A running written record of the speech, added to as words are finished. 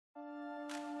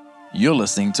You're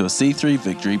listening to a C3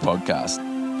 Victory podcast.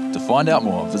 To find out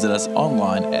more, visit us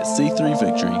online at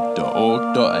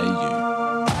c3victory.org.au.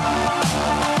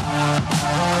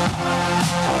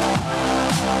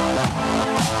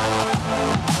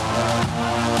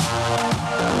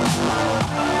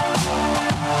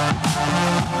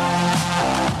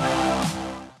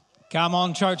 Come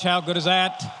on, church, how good is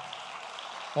that?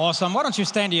 Awesome. Why don't you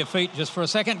stand to your feet just for a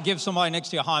second? Give somebody next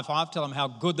to you a high five. Tell them how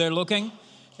good they're looking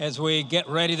as we get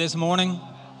ready this morning.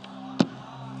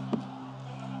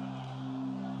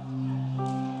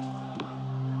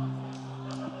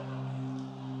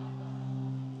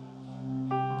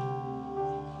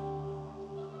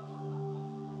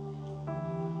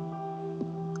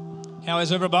 How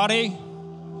is everybody?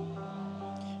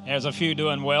 There's a few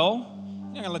doing well.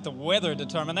 You're not going to let the weather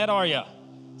determine that, are you?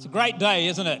 It's a great day,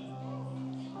 isn't it?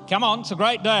 Come on, it's a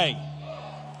great day.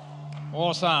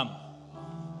 Awesome.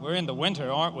 We're in the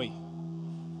winter, aren't we?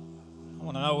 I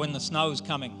want to know when the snow's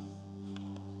coming.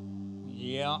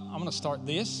 Yeah, I'm going to start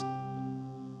this.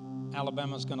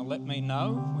 Alabama's going to let me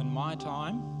know when my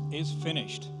time is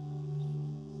finished.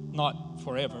 Not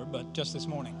forever, but just this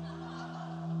morning.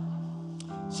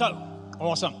 So,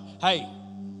 awesome. Hey,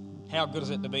 how good is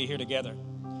it to be here together?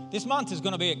 This month is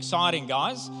going to be exciting,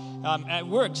 guys.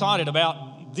 We're excited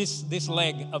about this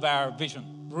leg of our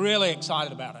vision. Really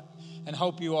excited about it, and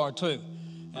hope you are too.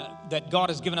 That God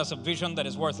has given us a vision that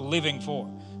is worth living for,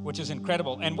 which is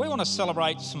incredible. And we want to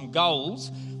celebrate some goals.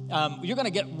 You're going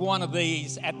to get one of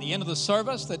these at the end of the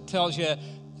service that tells you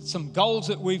some goals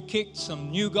that we've kicked,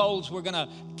 some new goals we're going to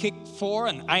kick for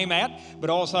and aim at, but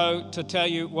also to tell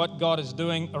you what God is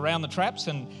doing around the traps,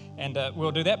 and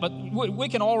we'll do that. But we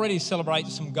can already celebrate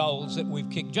some goals that we've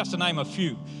kicked, just to name a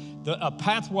few. A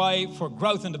pathway for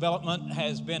growth and development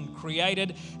has been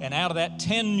created, and out of that,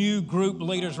 10 new group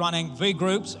leaders running V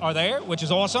groups are there, which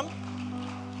is awesome.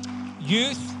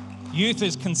 Youth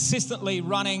is consistently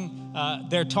running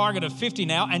their target of 50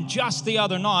 now, and just the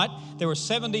other night, there were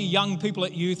 70 young people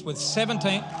at youth with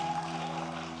 17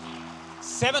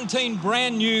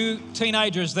 brand new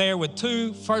teenagers there with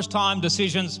 2 first-time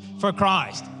decisions for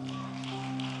Christ.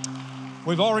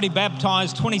 We've already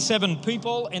baptized 27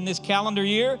 people in this calendar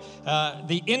year.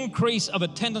 The increase of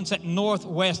attendance at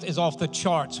Northwest is off the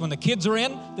charts. When the kids are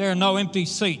in, there are no empty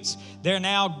seats. They're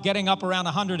now getting up around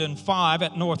 105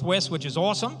 at Northwest, which is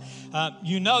awesome.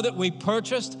 You know that we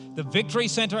purchased the Victory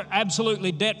Center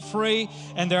absolutely debt-free,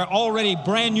 and there are already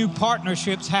brand new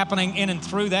partnerships happening in and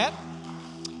through that.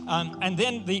 And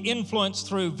then the influence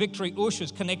through Victory Ush is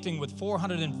connecting with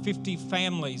 450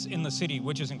 families in the city,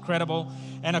 which is incredible.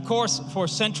 And of course, for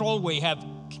Central, we have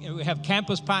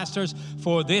campus pastors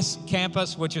for this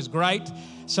campus, which is great.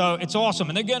 So it's awesome.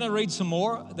 And they're going to read some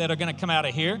more that are going to come out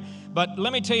of here. But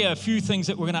let me tell you a few things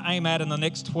that we're going to aim at in the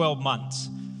next 12 months.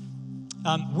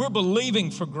 We're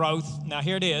believing for growth. Now,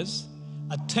 here it is.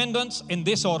 Attendance in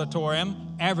this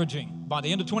auditorium averaging, by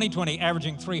the end of 2020,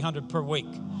 averaging 300 per week.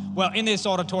 Well, in this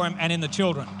auditorium and in the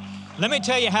children. Let me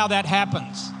tell you how that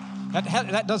happens.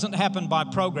 That doesn't happen by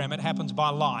program. It happens by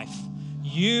life.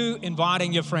 You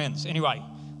inviting your friends. Anyway,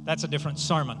 that's a different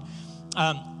sermon.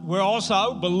 We're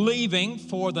also believing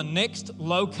for the next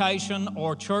location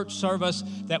or church service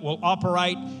that will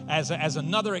operate as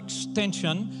another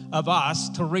extension of us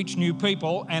to reach new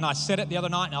people. And I said it the other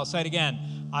night, and I'll say it again.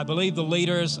 I believe the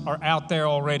leaders are out there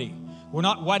already. We're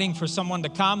not waiting for someone to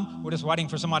come. We're just waiting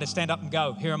for somebody to stand up and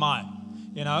go, here am I,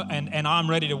 and I'm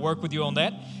ready to work with you on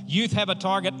that. Youth have a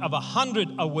target of 100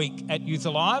 a week at Youth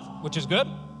Alive, which is good.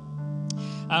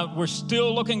 We're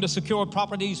still looking to secure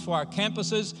properties for our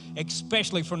campuses,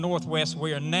 especially for Northwest.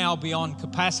 We are now beyond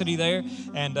capacity there,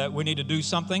 and we need to do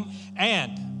something.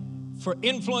 And for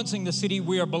influencing the city,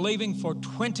 we are believing for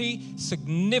 20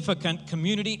 significant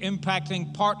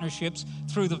community-impacting partnerships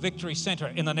through the Victory Center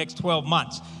in the next 12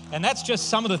 months. And that's just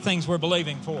some of the things we're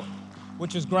believing for,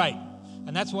 which is great.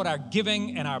 And that's what our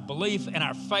giving and our belief and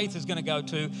our faith is going to go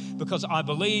to, because I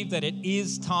believe that it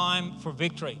is time for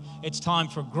victory. It's time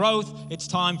for growth. It's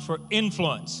time for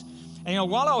influence. And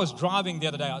while I was driving the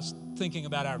other day, I was thinking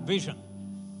about our vision,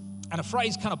 and a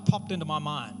phrase kind of popped into my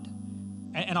mind.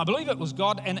 And I believe it was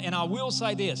God, and I will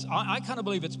say this, I kind of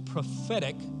believe it's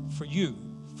prophetic for you,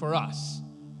 for us,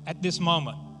 at this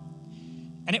moment.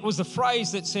 And it was the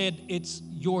phrase that said, it's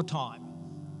your time.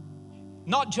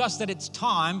 Not just that it's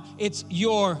time, it's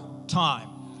your time.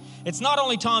 It's not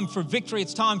only time for victory,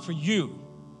 it's time for you.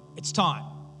 It's time.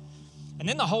 And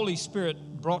then the Holy Spirit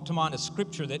brought to mind a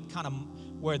scripture that kind of,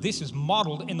 where this is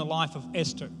modeled in the life of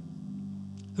Esther.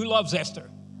 Who loves Esther?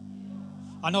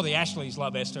 I know the Ashleys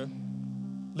love Esther.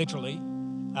 Literally,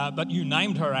 but you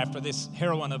named her after this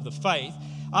heroine of the faith.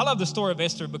 I love the story of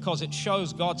Esther because it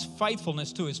shows God's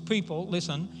faithfulness to his people,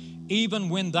 listen, even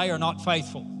when they are not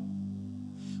faithful.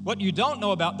 What you don't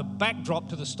know about the backdrop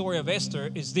to the story of Esther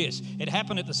is this. It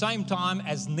happened at the same time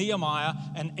as Nehemiah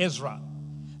and Ezra.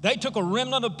 They took a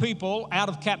remnant of people out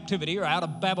of captivity or out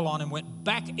of Babylon and went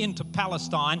back into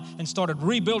Palestine and started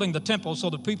rebuilding the temple so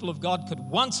the people of God could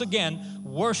once again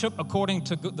worship according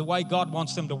to the way God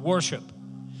wants them to worship.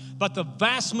 But the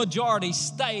vast majority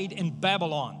stayed in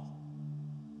Babylon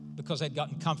because they'd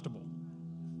gotten comfortable.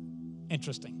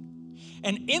 Interesting.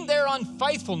 And in their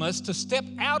unfaithfulness to step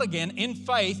out again in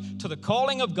faith to the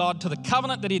calling of God, to the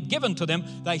covenant that He had given to them,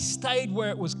 they stayed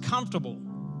where it was comfortable,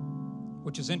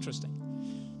 which is interesting.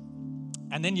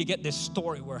 And then you get this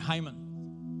story where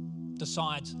Haman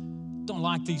decides, don't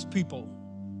like these people.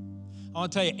 I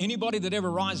want to tell you, anybody that ever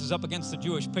rises up against the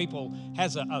Jewish people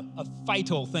has a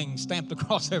fatal thing stamped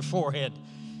across their forehead.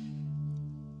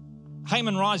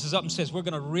 Haman rises up and says, we're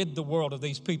going to rid the world of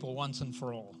these people once and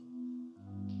for all.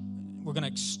 We're going to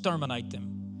exterminate them.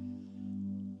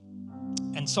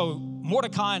 And so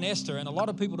Mordecai and Esther, and a lot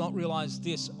of people don't realize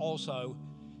this also,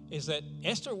 is that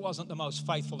Esther wasn't the most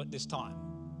faithful at this time.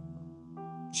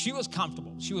 She was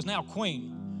comfortable. She was now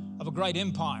queen of a great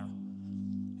empire.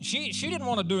 She didn't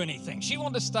want to do anything. She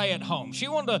wanted to stay at home. She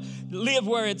wanted to live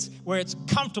where it's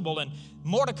comfortable. And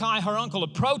Mordecai, her uncle,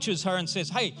 approaches her and says,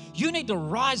 hey, you need to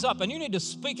rise up and you need to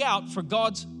speak out for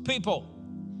God's people.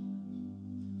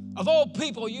 Of all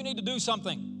people, you need to do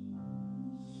something.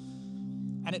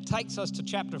 And it takes us to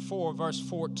chapter 4, verse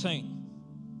 14.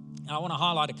 And I want to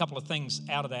highlight a couple of things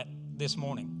out of that this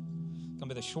morning. It's going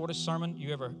to be the shortest sermon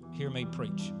you ever hear me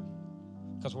preach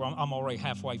because I'm already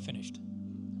halfway finished.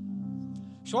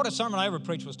 Shortest sermon I ever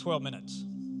preached was 12 minutes.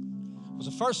 It was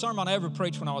the first sermon I ever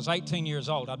preached when I was 18 years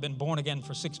old. I'd been born again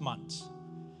for 6 months.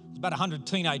 There was about 100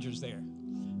 teenagers there.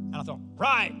 And I thought,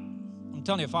 right. I'm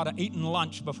telling you, if I'd have eaten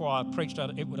lunch before I preached,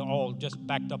 it would have all just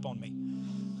backed up on me.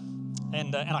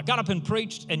 And I got up and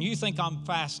preached, and you think I'm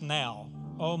fast now.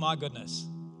 Oh, my goodness.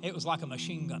 It was like a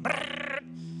machine gun.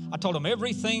 I told them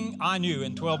everything I knew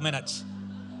in 12 minutes.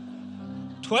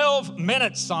 12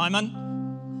 minutes, Simon.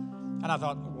 And I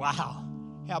thought, wow,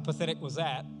 how pathetic was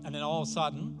that? And then all of a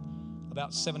sudden,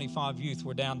 about 75 youth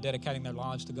were down dedicating their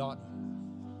lives to God.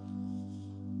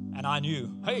 And I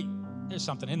knew, hey, there's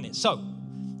something in this. So,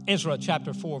 Ezra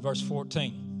chapter 4, verse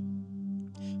 14.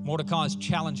 Mordecai is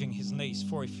challenging his niece,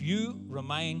 for if you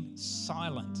remain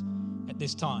silent at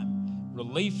this time,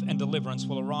 relief and deliverance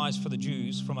will arise for the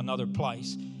Jews from another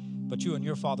place, but you and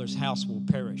your father's house will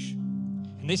perish.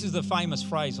 And this is the famous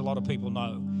phrase a lot of people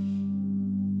know.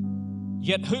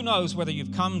 Yet who knows whether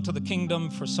you've come to the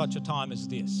kingdom for such a time as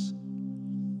this?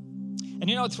 And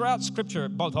you know, throughout Scripture,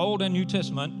 both Old and New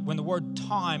Testament, when the word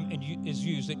time is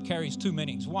used, it carries two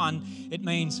meanings. One, it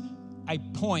means a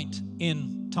point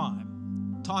in time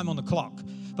on the clock.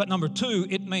 But number two,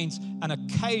 it means an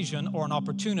occasion or an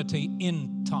opportunity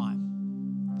in time.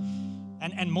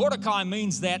 And Mordecai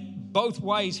means that both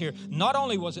ways here. Not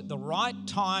only was it the right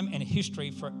time and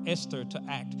history for Esther to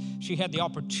act, she had the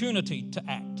opportunity to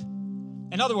act.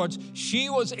 In other words, she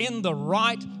was in the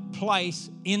right place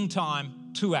in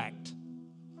time to act.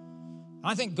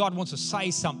 I think God wants to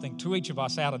say something to each of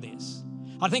us out of this.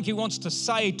 I think He wants to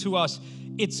say to us,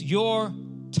 it's your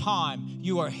time.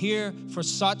 You are here for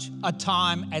such a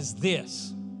time as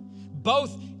this.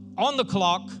 Both on the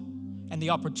clock and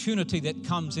the opportunity that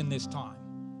comes in this time.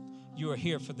 You are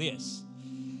here for this.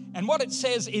 And what it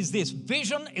says is this: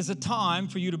 vision is a time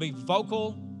for you to be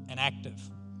vocal and active.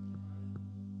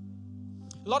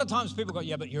 A lot of times people go,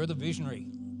 yeah, but you're the visionary.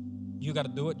 You got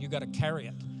to do it. You got to carry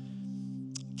it.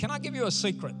 Can I give you a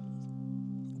secret?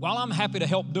 While I'm happy to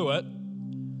help do it,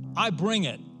 I bring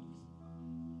it.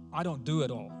 I don't do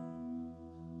it all.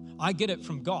 I get it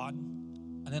from God,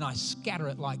 and then I scatter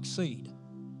it like seed.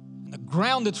 And the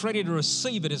ground that's ready to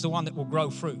receive it is the one that will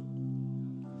grow fruit.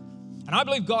 And I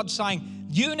believe God's saying,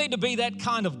 you need to be that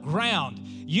kind of ground.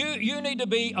 You need to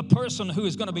be a person who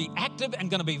is going to be active and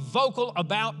going to be vocal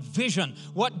about vision,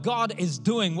 what God is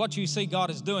doing, what you see God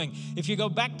is doing. If you go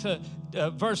back to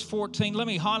verse 14, let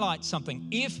me highlight something.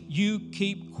 If you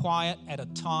keep quiet at a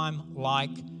time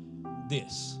like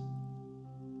this.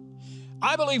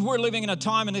 I believe we're living in a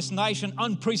time in this nation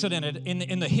unprecedented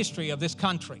in the history of this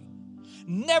country.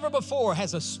 Never before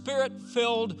has a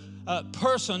Spirit-filled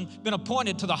person been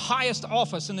appointed to the highest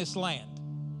office in this land.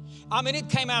 I mean, it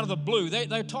came out of the blue.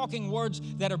 They're talking words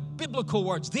that are biblical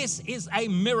words. This is a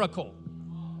miracle.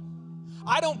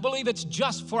 I don't believe it's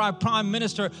just for our Prime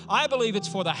Minister. I believe it's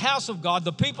for the house of God,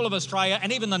 the people of Australia,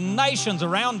 and even the nations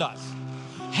around us.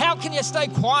 How can you stay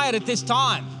quiet at this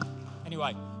time?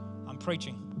 Anyway, I'm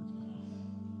preaching.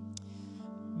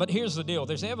 But here's the deal.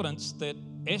 There's evidence that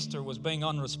Esther was being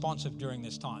unresponsive during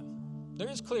this time. There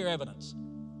is clear evidence.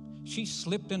 She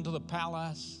slipped into the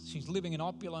palace. She's living in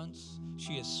opulence.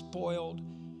 She is spoiled.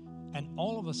 And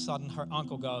all of a sudden, her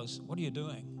uncle goes, "What are you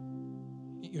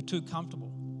doing? You're too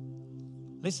comfortable."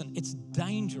 Listen, it's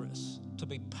dangerous to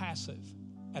be passive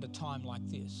at a time like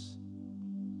this.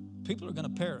 People are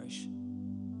going to perish,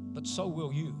 but so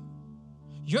will you.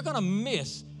 You're going to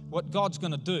miss what God's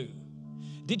going to do.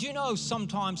 Did you know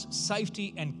sometimes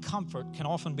safety and comfort can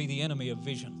often be the enemy of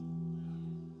vision?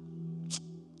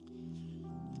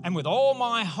 And with all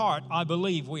my heart, I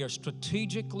believe we are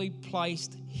strategically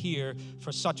placed here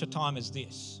for such a time as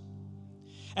this.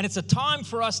 And it's a time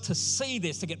for us to see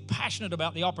this, to get passionate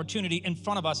about the opportunity in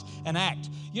front of us and act.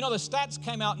 You know, the stats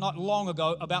came out not long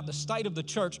ago about the state of the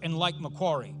church in Lake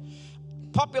Macquarie.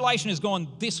 Population is going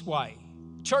this way.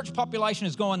 Church population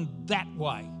is going that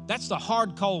way. That's the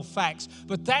hard, cold facts.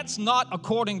 But that's not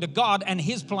according to God and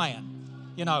His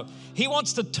plan. You know, He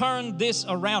wants to turn this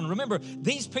around. Remember,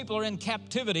 these people are in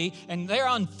captivity and they're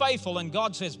unfaithful, and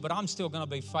God says, but I'm still going to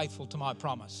be faithful to my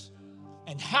promise.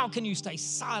 And how can you stay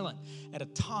silent at a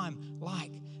time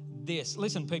like this?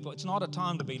 Listen, people, it's not a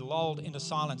time to be lulled into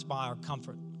silence by our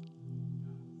comfort.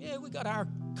 Yeah, we got our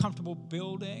comfortable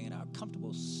building and our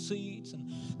comfortable seats,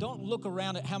 and don't look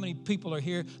around at how many people are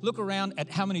here. Look around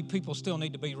at how many people still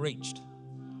need to be reached.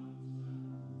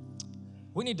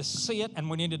 We need to see it, and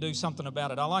we need to do something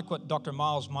about it. I like what Dr.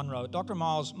 Miles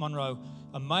Monroe,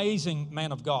 amazing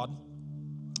man of God,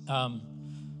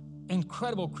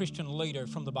 incredible Christian leader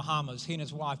from the Bahamas. He and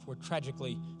his wife were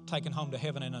tragically taken home to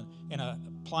heaven in a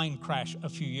plane crash a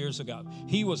few years ago.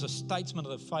 He was a statesman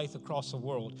of the faith across the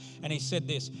world, and he said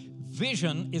this: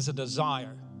 vision is a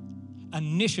desire.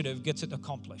 Initiative gets it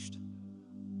accomplished.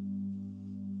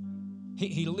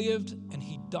 He lived and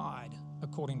he died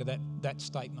according to that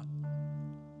statement.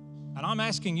 And I'm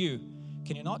asking you,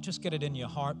 can you not just get it in your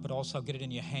heart, but also get it in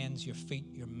your hands, your feet,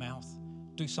 your mouth?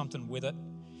 Do something with it.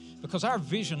 Because our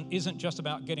vision isn't just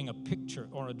about getting a picture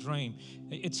or a dream.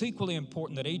 It's equally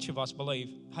important that each of us believe,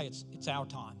 hey, it's our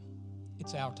time.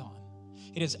 It's our time.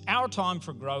 It is our time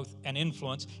for growth and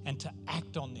influence and to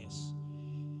act on this.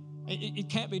 It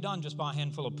can't be done just by a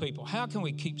handful of people. How can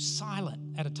we keep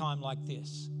silent at a time like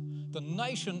this? The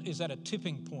nation is at a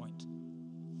tipping point.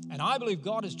 And I believe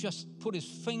God has just put His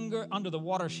finger under the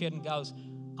watershed and goes,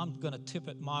 I'm going to tip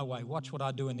it my way. Watch what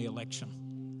I do in the election.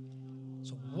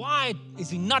 So why is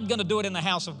He not going to do it in the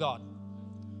house of God?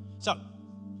 So,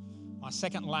 my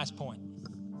second and last point.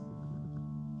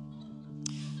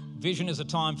 Vision is a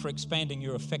time for expanding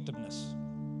your effectiveness.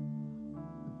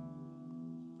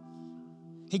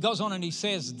 He goes on and he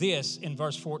says this in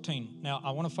verse 14. Now,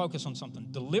 I want to focus on something.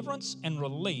 Deliverance and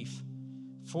relief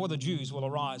for the Jews will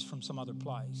arise from some other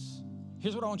place.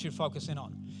 Here's what I want you to focus in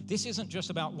on. This isn't just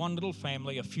about one little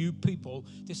family, a few people.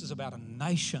 This is about a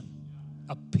nation,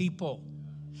 a people.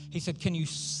 He said, can you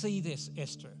see this,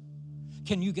 Esther?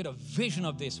 Can you get a vision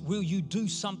of this? Will you do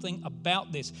something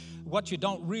about this? What you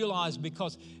don't realize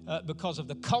because of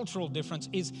the cultural difference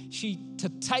is to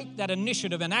take that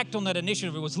initiative and act on that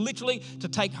initiative. It was literally to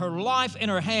take her life in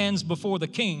her hands before the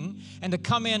king and to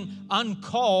come in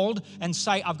uncalled and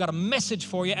say, I've got a message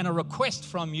for you and a request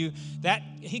from you. That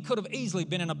he could have easily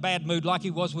been in a bad mood like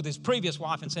he was with his previous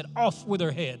wife and said, off with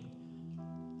her head.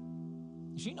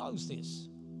 She knows this.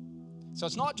 So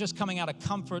it's not just coming out of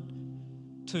comfort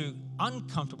to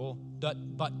uncomfortable,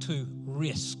 but to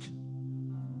risk.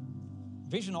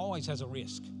 Vision always has a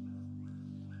risk,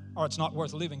 or it's not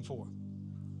worth living for.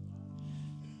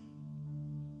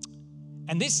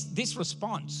 And this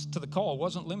response to the call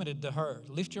wasn't limited to her.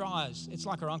 Lift your eyes. It's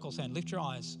like her uncle saying, lift your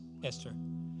eyes, Esther.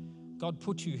 God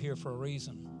put you here for a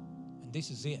reason, and this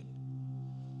is it.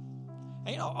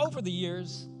 And over the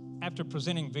years, after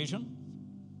presenting vision,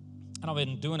 and I've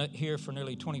been doing it here for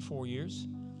nearly 24 years,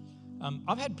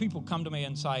 I've had people come to me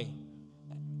and say,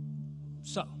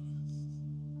 so,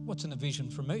 what's in the vision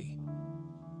for me?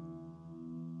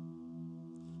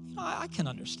 I can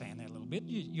understand that a little bit.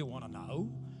 You want to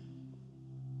know.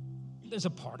 There's a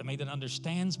part of me that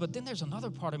understands, but then there's another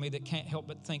part of me that can't help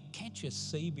but think, can't you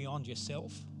see beyond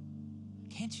yourself?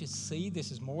 Can't you see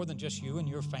this is more than just you and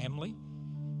your family?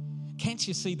 Can't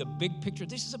you see the big picture?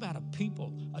 This is about a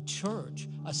people, a church,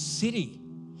 a city.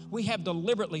 We have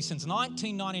deliberately, since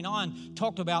 1999,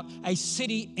 talked about a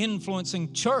city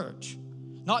influencing church.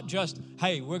 Not just,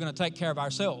 hey, we're going to take care of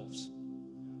ourselves.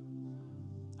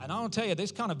 And I want to tell you,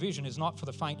 this kind of vision is not for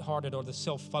the faint-hearted or the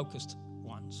self-focused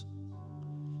ones.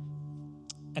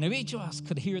 And if each of us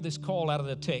could hear this call out of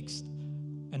the text,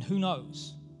 and who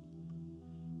knows,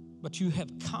 but you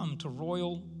have come to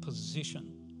royal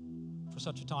position for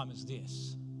such a time as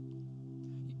this.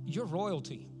 You're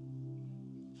royalty.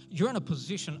 You're in a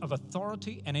position of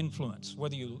authority and influence,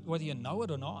 whether you know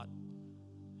it or not.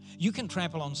 You can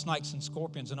trample on snakes and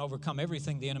scorpions and overcome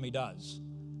everything the enemy does.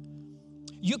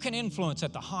 You can influence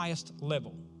at the highest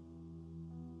level.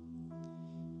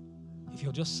 If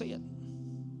you'll just see it.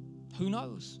 Who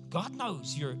knows? God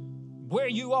knows you're where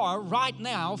you are right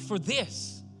now for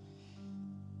this.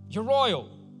 You're royal.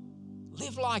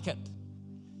 Live like it.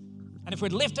 And if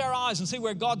we'd lift our eyes and see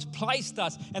where God's placed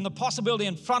us and the possibility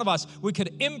in front of us, we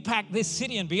could impact this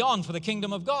city and beyond for the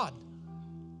kingdom of God.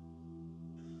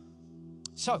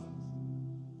 So,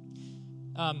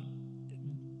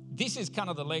 this is kind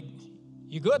of the leg.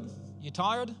 You good? You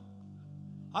tired?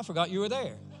 I forgot you were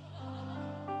there.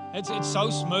 It's so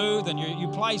smooth and you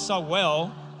play so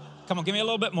well. Come on, give me a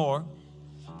little bit more.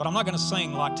 But I'm not going to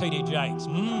sing like T.D. Jakes.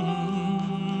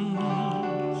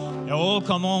 Oh,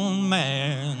 come on,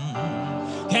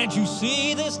 man. Can't you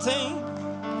see this thing?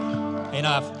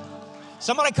 Enough.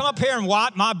 Somebody come up here and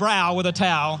wipe my brow with a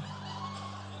towel.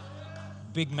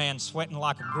 Big man sweating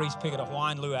like a grease pig at a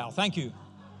Hawaiian luau. Thank you.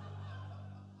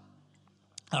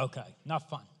 Okay, enough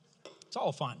fun. It's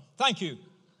all fun. Thank you.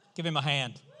 Give him a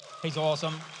hand. He's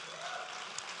awesome.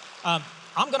 I'm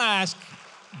going to ask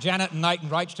Janet and Nate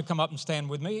and Rach to come up and stand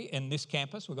with me in this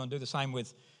campus. We're going to do the same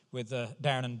with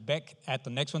Darren and Beck at the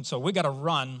next one. So we've got to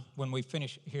run when we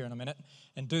finish here in a minute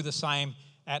and do the same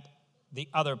at the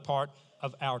other part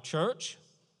of our church.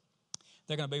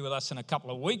 They're going to be with us in a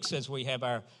couple of weeks as we have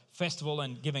our festival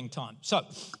and giving time. So,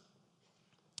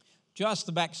 just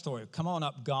the backstory. Come on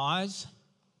up, guys.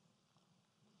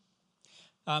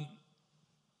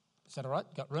 Is that all right?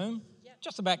 Got room? Yep.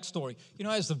 Just the backstory. You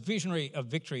know, as the visionary of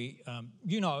Victory,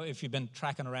 if you've been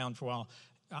tracking around for a while,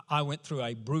 I went through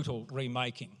a brutal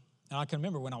remaking. And I can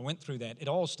remember when I went through that, it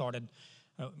all started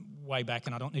way back,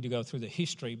 and I don't need to go through the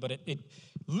history, but it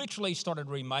literally started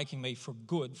remaking me for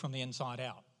good from the inside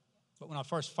out. But when I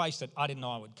first faced it, I didn't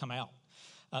know I would come out.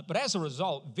 But as a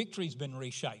result, Victory's been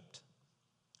reshaped.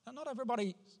 Now, not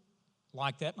everybody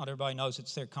like that. Not everybody knows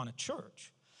it's their kind of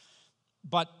church.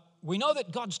 But we know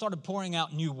that God started pouring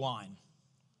out new wine.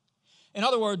 In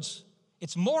other words,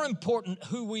 it's more important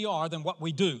who we are than what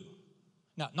we do.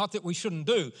 Now, not that we shouldn't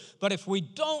do, but if we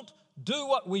don't do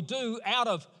what we do out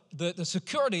of the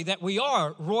security that we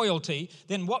are royalty,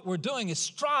 then what we're doing is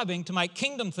striving to make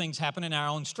kingdom things happen in our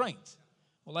own strength.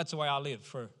 Well, that's the way I lived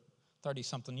for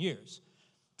 30-something years,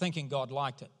 thinking God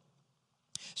liked it.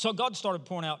 So God started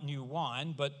pouring out new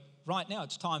wine, but right now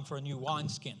it's time for a new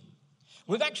wineskin.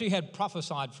 We've actually had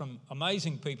prophesied from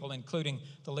amazing people, including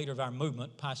the leader of our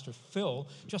movement, Pastor Phil,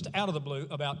 just out of the blue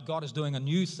about God is doing a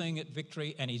new thing at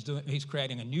Victory, and he's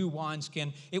creating a new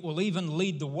wineskin. It will even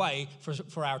lead the way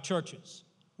for our churches,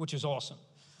 which is awesome.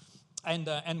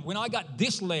 And when I got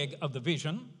this leg of the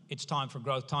vision, it's time for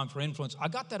growth, time for influence, I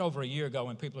got that over a year ago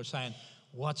when people are saying,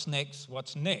 what's next,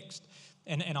 what's next?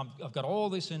 And I've got all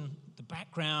this in the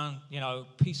background,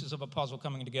 pieces of a puzzle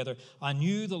coming together. I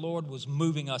knew the Lord was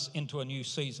moving us into a new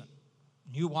season.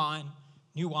 New wine,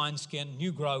 new wineskin,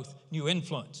 new growth, new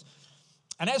influence.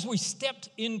 And as we stepped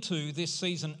into this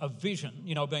season of vision,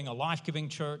 being a life-giving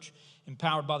church,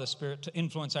 empowered by the Spirit to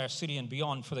influence our city and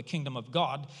beyond for the kingdom of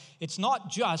God, it's not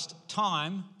just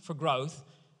time for growth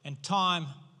and time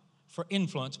for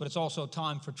influence, but it's also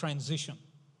time for transition,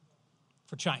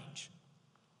 for change.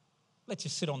 Let's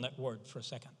just sit on that word for a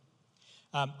second.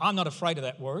 I'm not afraid of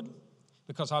that word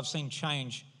because I've seen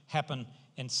change happen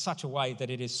in such a way that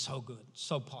it is so good,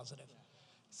 so positive,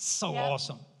 so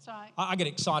awesome. That's right. I get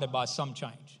excited by some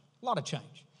change, a lot of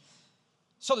change.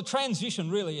 So the transition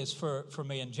really is for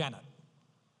me and Janet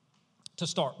to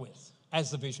start with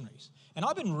as the visionaries. And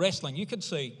I've been wrestling. You could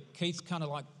see Keith's kind of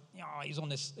like, he's on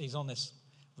this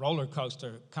roller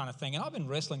coaster kind of thing. And I've been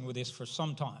wrestling with this for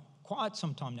some time, quite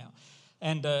some time now.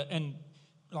 And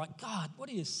like, God, what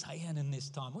are you saying in this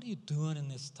time? What are you doing in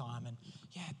this time? And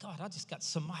God, I just got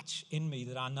so much in me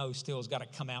that I know still has got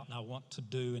to come out and I want to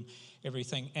do and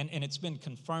everything. And it's been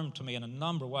confirmed to me in a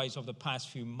number of ways over the past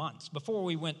few months. Before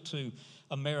we went to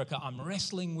America, I'm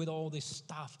wrestling with all this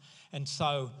stuff. And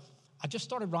so I just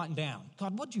started writing down,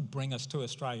 God, what'd you bring us to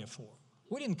Australia for?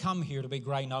 We didn't come here to be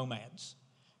grey nomads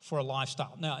for a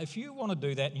lifestyle. Now, if you want to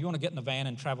do that and you want to get in the van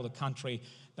and travel the country,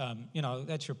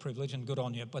 that's your privilege and good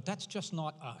on you. But that's just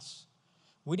not us.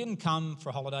 We didn't come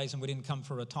for holidays and we didn't come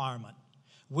for retirement.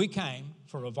 We came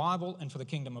for revival and for the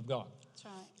kingdom of God. That's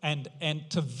right.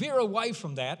 And to veer away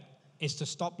from that is to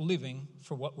stop living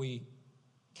for what we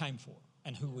came for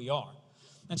and who we are.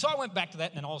 And so I went back to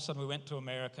that, and then all of a sudden we went to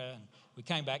America, and we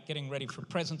came back getting ready for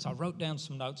Presence. I wrote down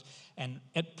some notes, and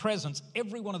at Presence,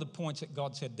 every one of the points that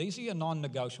God said, these are your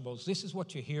non-negotiables, this is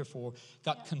what you're here for,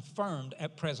 got confirmed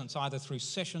at Presence, either through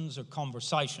sessions or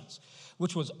conversations,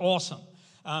 which was awesome.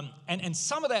 And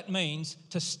some of that means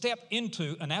to step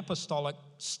into an apostolic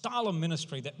style of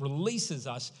ministry that releases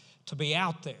us to be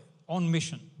out there on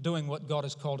mission, doing what God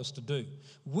has called us to do.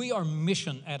 We are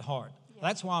mission at heart.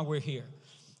 That's why we're here.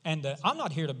 And I'm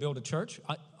not here to build a church.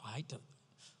 I've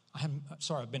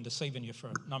been deceiving you for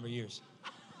a number of years.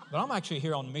 But I'm actually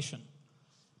here on mission.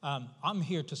 I'm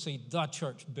here to see the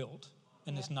church built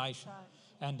in this nation.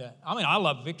 Right. And I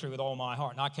love Victory with all my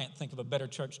heart, and I can't think of a better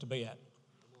church to be at.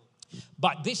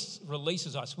 But this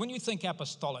releases us. When you think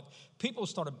apostolic, people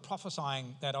started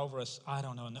prophesying that over us, I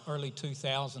don't know, in the early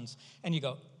 2000s. And you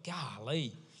go,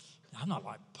 golly, I'm not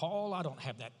like Paul. I don't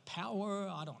have that power.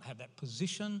 I don't have that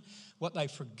position. What they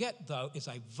forget, though, is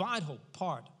a vital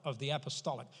part of the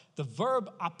apostolic. The verb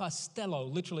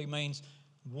apostello literally means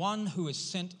one who is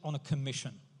sent on a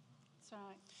commission. That's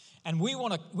right. And we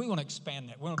want to expand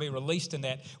that. We want to be released in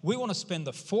that. We want to spend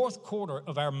the fourth quarter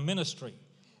of our ministry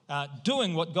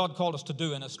doing what God called us to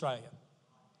do in Australia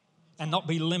and not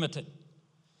be limited.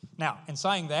 Now, in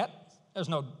saying that, there's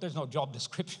no job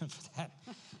description for that.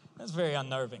 That's very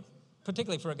unnerving,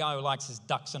 particularly for a guy who likes his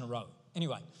ducks in a row.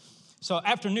 Anyway, so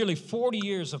after nearly 40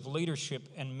 years of leadership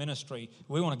and ministry,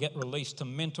 we want to get released to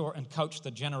mentor and coach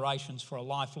the generations for a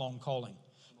lifelong calling.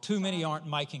 Too many aren't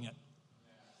making it.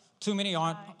 Too many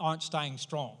aren't staying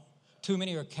strong. Too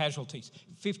many are casualties.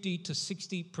 50 to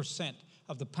 60%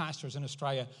 of the pastors in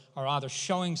Australia are either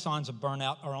showing signs of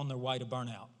burnout or on their way to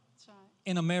burnout. That's right.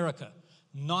 In America,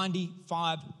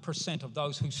 95% of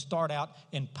those who start out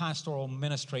in pastoral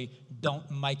ministry don't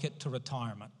make it to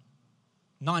retirement.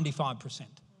 95%.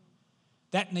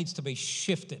 That needs to be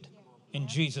shifted in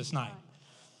Jesus' name.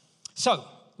 So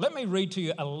let me read to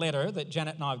you a letter that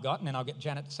Janet and I have got, and then I'll get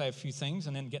Janet to say a few things,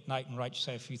 and then get Nate and Rach to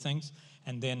say a few things,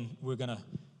 and then we're going to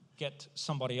get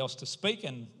somebody else to speak,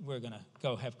 and we're going to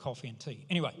go have coffee and tea.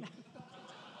 Anyway,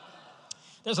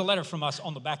 there's a letter from us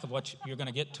on the back of what you're going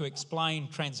to get to explain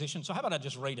transition. So how about I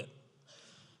just read it?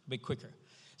 It'll be quicker.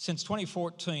 Since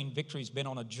 2014, Victory's been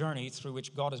on a journey through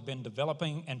which God has been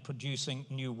developing and producing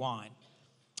new wine.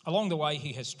 Along the way,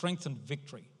 He has strengthened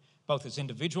Victory, both as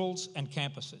individuals and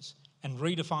campuses, and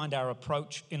redefined our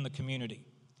approach in the community.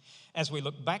 As we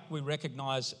look back, we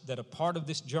recognize that a part of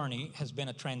this journey has been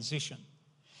a transition.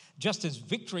 Just as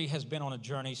Victory has been on a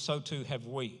journey, so too have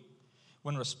we.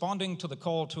 When responding to the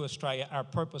call to Australia, our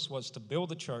purpose was to build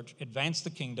the church, advance the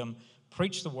kingdom,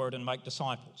 preach the word, and make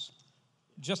disciples.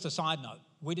 Just a side note,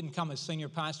 we didn't come as senior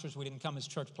pastors, we didn't come as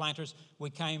church planters, we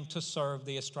came to serve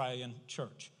the Australian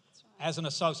church as an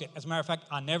associate. As a matter of fact,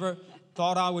 I never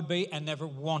thought I would be and never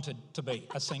wanted to be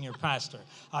a senior pastor.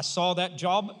 I saw that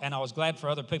job and I was glad for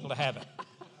other people to have it.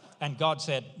 And God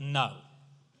said, no.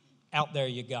 Out there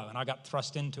you go. And I got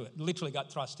thrust into it, literally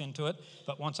got thrust into it.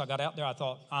 But once I got out there, I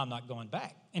thought, I'm not going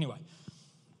back. Anyway,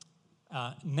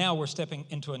 now we're stepping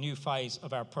into a new phase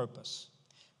of our purpose.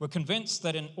 We're convinced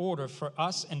that in order for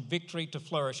us and Victory to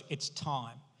flourish, it's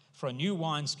time for a new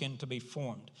wineskin to be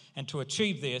formed. And to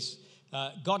achieve this,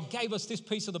 God gave us this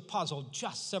piece of the puzzle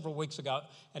just several weeks ago.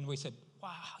 And we said,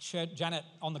 wow, shared Janet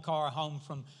on the car home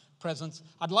from Presence.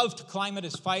 I'd love to claim it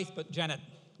as faith, but Janet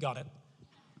got it.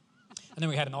 And then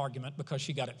we had an argument because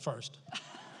she got it first.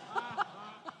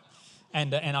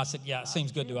 And I said, yeah, it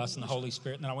seems good to us in the Holy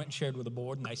Spirit. And then I went and shared with the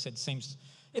board, and they said, isn't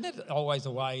it always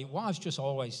the way? Wives just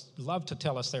always love to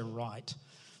tell us they're right.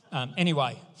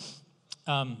 Anyway,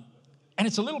 and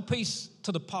it's a little piece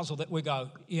to the puzzle that we go,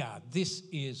 yeah, this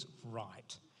is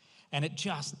right. And it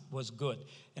just was good.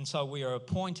 And so we are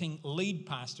appointing lead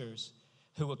pastors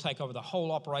who will take over the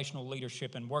whole operational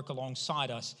leadership and work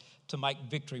alongside us to make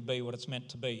Victory be what it's meant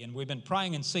to be. And we've been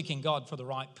praying and seeking God for the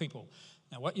right people.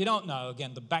 Now, what you don't know,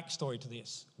 again, the backstory to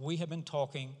this, we have been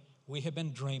talking, we have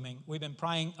been dreaming, we've been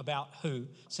praying about who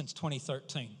since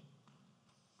 2013.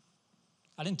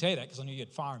 I didn't tell you that because I knew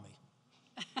you'd fire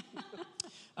me.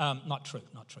 Not true.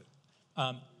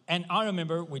 And I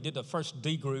remember we did the first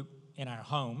D group in our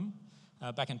home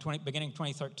back in beginning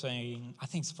 2013. I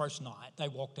think it's the first night. They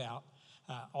walked out.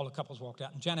 All the couples walked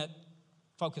out. And Janet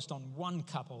focused on one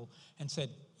couple and said,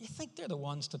 you think they're the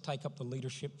ones to take up the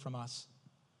leadership from us?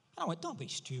 And I went, don't be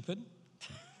stupid.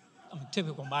 I mean,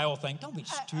 typical male thing. Don't be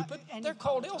stupid. They're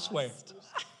called elsewhere.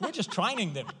 We're just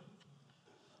training them.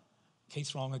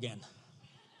 Keith's wrong again.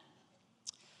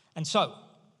 And so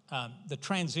the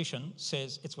transition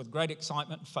says it's with great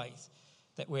excitement and faith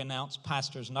that we announce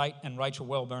Pastors Nate and Rachel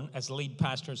Welburn as lead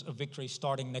pastors of Victory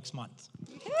starting next month.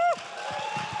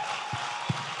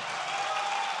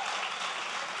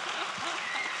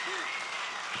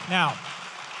 Now,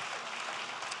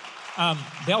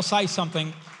 they'll say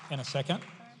something in a second.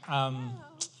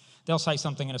 They'll say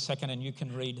something in a second, and you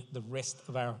can read the rest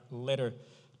of our letter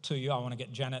to you. I want to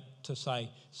get Janet to say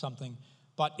something.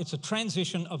 But it's a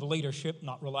transition of leadership,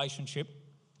 not relationship.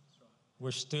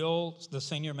 We're still the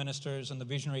senior ministers and the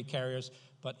visionary carriers,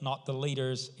 but not the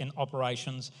leaders in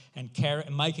operations and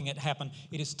making it happen.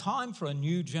 It is time for a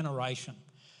new generation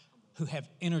who have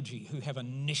energy, who have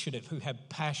initiative, who have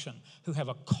passion, who have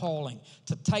a calling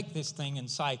to take this thing and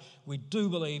say, we do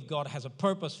believe God has a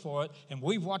purpose for it, and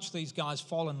we've watched these guys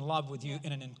fall in love with you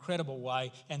in an incredible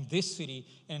way, and this city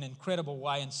in an incredible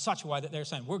way, in such a way that they're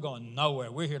saying, we're going nowhere,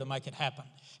 we're here to make it happen.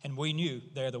 And we knew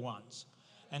they're the ones.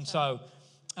 And so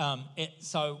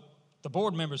the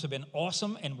board members have been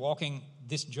awesome in walking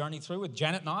this journey through with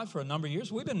Janet and I for a number of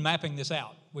years. We've been mapping this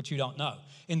out, which you don't know.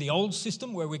 In the old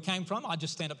system where we came from, I'd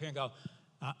just stand up here and go,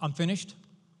 I'm finished.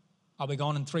 I'll be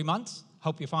gone in 3 months.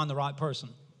 Hope you find the right person.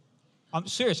 I'm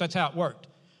serious, that's how it worked.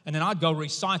 And then I'd go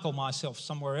recycle myself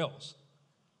somewhere else.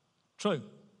 True.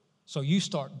 So you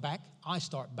start back, I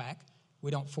start back.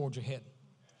 We don't forge ahead.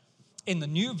 In the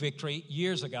new Victory,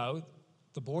 years ago,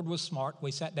 the board was smart.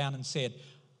 We sat down and said,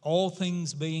 all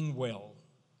things being well,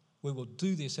 we will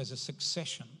do this as a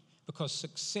succession, because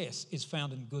success is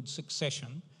found in good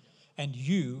succession, and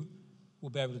you will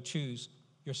be able to choose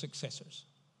your successors,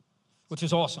 which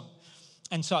is awesome.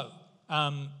 And so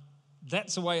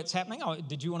that's the way it's happening. Oh,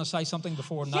 did you want to say something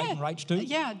before Nate and Rach do?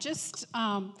 Yeah, just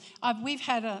we've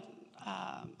had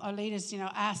our leaders,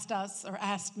 asked us or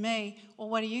asked me, well,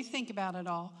 what do you think about it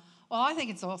all? Well, I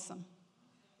think it's awesome.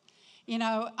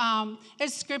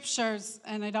 There's scriptures,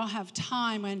 and I don't have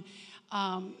time, when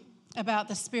about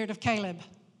the spirit of Caleb.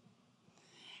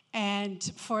 And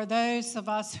for those of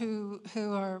us who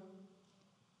are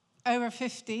over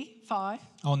 55.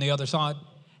 On the other side?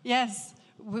 Yes,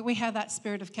 we have that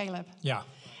spirit of Caleb. Yeah.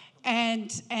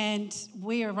 And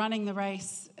we are running the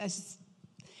race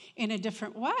in a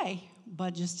different way,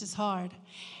 but just as hard.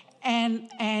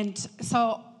 And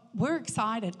so we're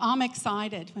excited. I'm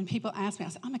excited. When people ask me, I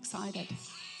say, I'm excited.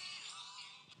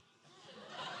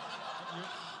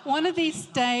 One of these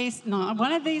days,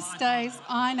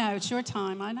 I know, it's your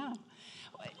time, I know.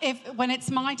 When it's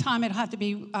my time, it'll have to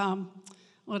be,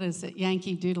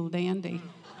 Yankee Doodle Dandy.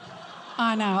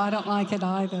 I know, I don't like it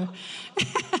either.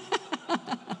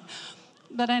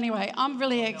 But anyway, I'm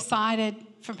really excited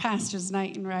for Pastors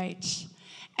Nate and Rach,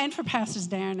 and for Pastors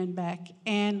Darren and Beck.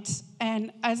 And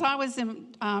as I was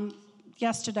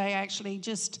yesterday, actually,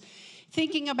 just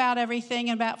thinking about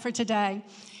everything and about for today,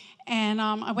 and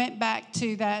I went back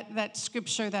to that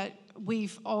scripture that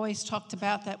we've always talked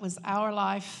about, that was our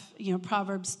life,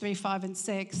 Proverbs 3, 5, and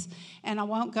 6. And I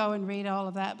won't go and read all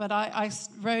of that, but I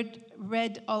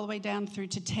read all the way down through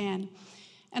to 10.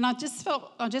 And I just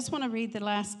want to read the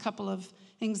last couple of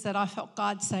things that I felt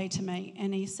God say to me.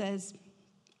 And he says,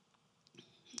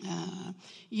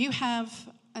 you have,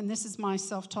 and this is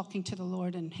myself talking to the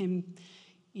Lord and him,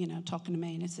 talking to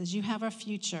me. And it says, you have our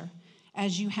future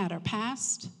as you had our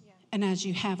past and as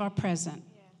you have our present.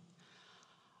 Yeah.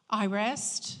 I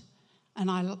rest,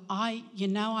 and I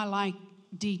like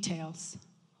details,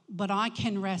 but I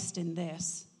can rest in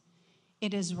this.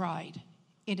 It is right.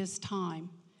 It is time.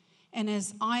 And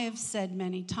as I have said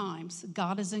many times,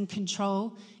 God is in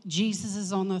control. Jesus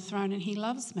is on the throne, and he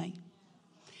loves me.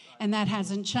 And that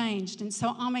hasn't changed. And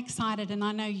so I'm excited, and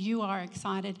I know you are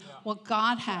excited, what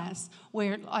God has.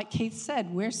 Where, like Keith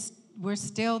said, we're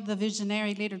still the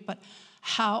visionary leader, but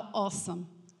how awesome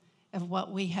of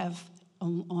what we have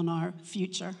on our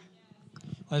future.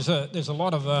 There's a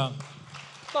lot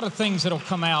of things that'll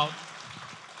come out.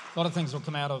 A lot of things will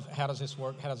come out of how does this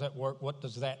work? How does that work? What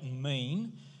does that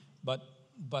mean? But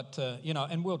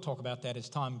and we'll talk about that as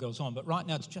time goes on. But right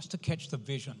now, it's just to catch the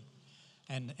vision.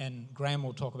 And Graham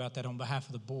will talk about that on behalf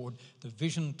of the board, the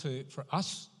vision for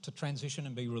us to transition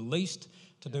and be released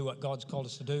to do what God's called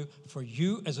us to do, for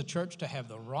you as a church to have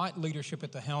the right leadership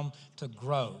at the helm to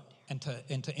grow and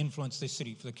to influence this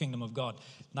city for the kingdom of God.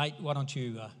 Nate, why don't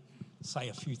you say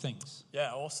a few things?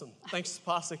 Yeah, awesome. Thanks,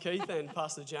 Pastor Keith and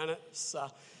Pastor Janet.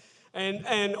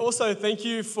 And also thank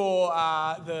you for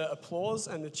the applause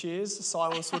and the cheers. The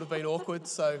silence would have been awkward,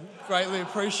 so greatly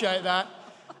appreciate that.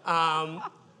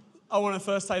 I want to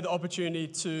first take the opportunity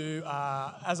to,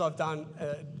 as I've done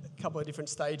a couple of different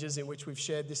stages in which we've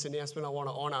shared this announcement, I want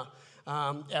to honour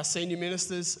our senior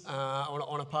ministers. I want to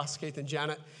honour Pastor Keith and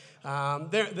Janet.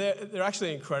 They're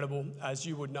actually incredible, as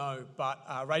you would know, but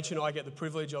Rach and I get the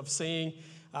privilege of seeing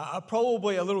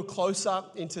probably a little closer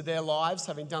into their lives,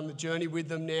 having done the journey with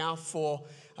them now for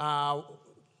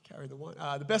carry the one.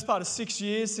 The best part of 6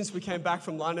 years since we came back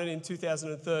from London in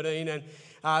 2013, and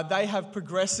they have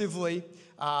progressively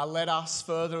led us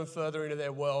further and further into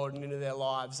their world and into their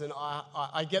lives. And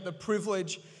I get the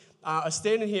privilege of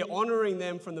standing here honouring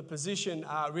them from the position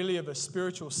really of a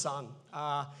spiritual son.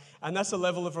 And that's a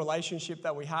level of relationship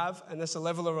that we have, and that's a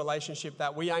level of relationship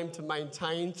that we aim to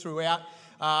maintain throughout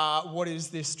what is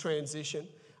this transition.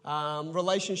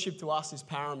 Relationship to us is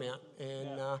paramount,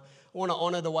 and I want to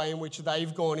honour the way in which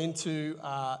they've gone into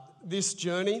this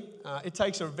journey. It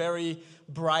takes a very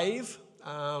brave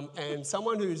and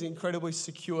someone who's incredibly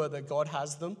secure that God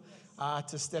has them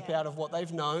to step out of what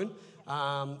they've known,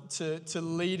 to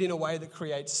lead in a way that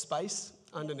creates space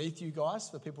underneath you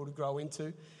guys for people to grow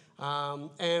into.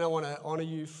 And I want to honour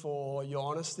you for your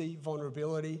honesty,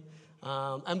 vulnerability,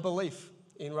 and belief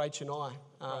in Rach and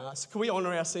I. So can we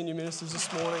honour our senior ministers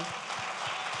this morning?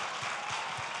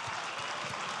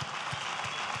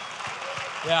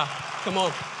 Yeah, come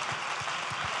on.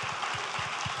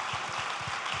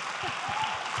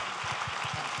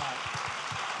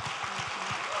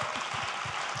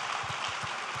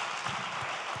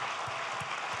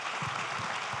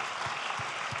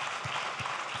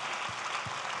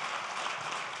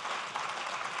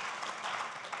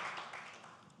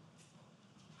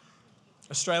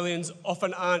 Australians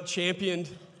often aren't championed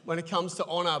when it comes to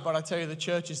honour, but I tell you, the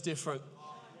church is different.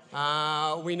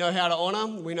 We know how to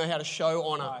honour, we know how to show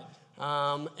honour.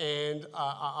 And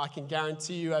I can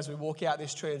guarantee you, as we walk out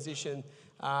this transition,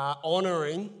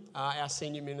 honouring our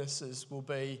senior ministers will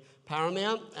be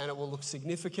paramount, and it will look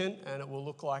significant, and it will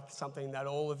look like something that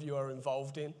all of you are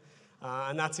involved in.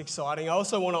 And that's exciting. I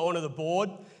also want to honour the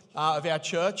board of our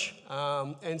church.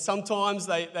 And sometimes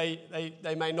they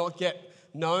may not get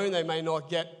known, they may not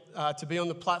get to be on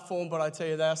the platform, but I tell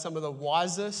you, they are some of the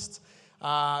wisest,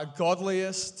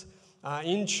 godliest,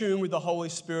 in tune with the Holy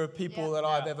Spirit people that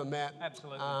I've ever met.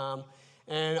 Absolutely.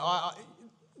 And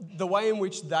the way in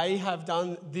which they have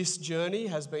done this journey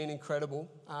has been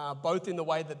incredible, both in the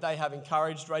way that they have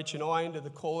encouraged Rach and I into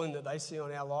the calling that they see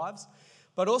on our lives,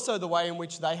 but also the way in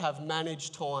which they have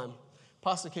managed time.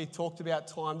 Pastor Keith talked about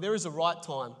time. There is a right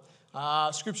time.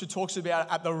 Scripture talks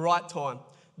about at the right time,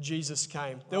 Jesus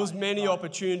came. There was many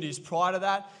opportunities prior to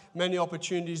that, many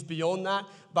opportunities beyond that,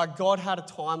 but God had a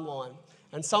timeline.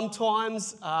 And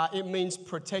sometimes it means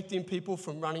protecting people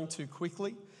from running too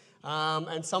quickly.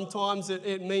 And sometimes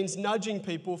it means nudging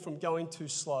people from going too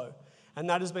slow. And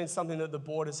that has been something that the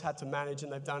board has had to manage,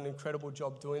 and they've done an incredible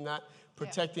job doing that,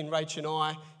 protecting Rach and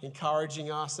I, encouraging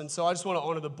us. And so I just want to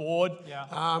honour the board.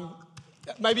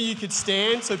 Maybe you could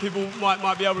stand so people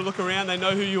might be able to look around. They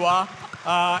know who you are.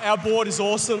 Our board is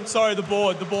awesome. Sorry, the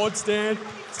board stand.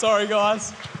 Sorry,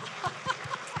 guys.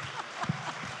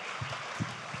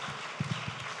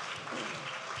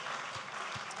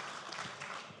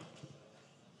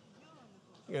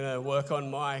 I'm going to work on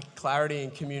my clarity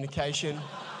and communication.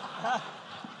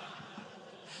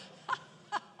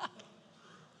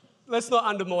 Let's not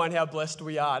undermine how blessed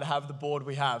we are to have the board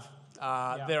we have.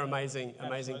 They're amazing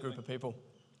group of people.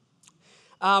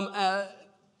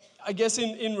 I guess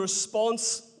in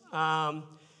response, I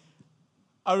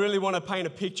really want to paint a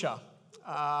picture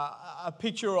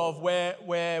of where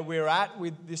we're at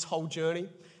with this whole journey.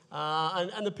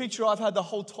 And the picture I've had the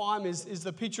whole time is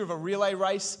the picture of a relay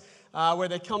race where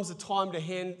there comes a time to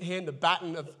hand the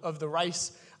baton of the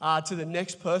race to the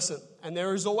next person. And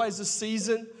there is always a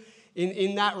season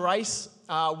in that race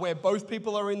where both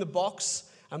people are in the box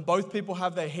and both people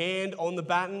have their hand on the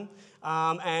baton.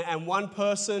 And one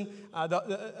person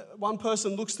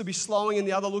looks to be slowing and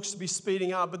the other looks to be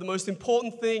speeding up. But the most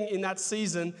important thing in that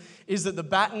season is that the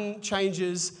baton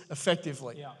changes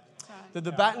effectively. That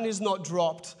the baton is not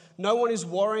dropped. No one is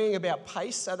worrying about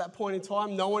pace at that point in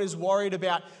time. No one is worried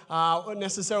about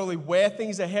necessarily where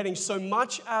things are heading, so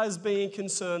much as being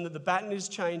concerned that the baton is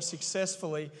changed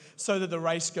successfully so that the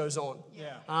race goes on.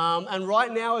 And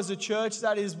right now as a church,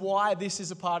 that is why this is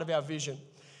a part of our vision.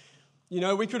 You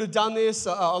know, we could have done this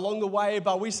along the way,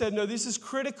 but we said, no, this is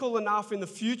critical enough in the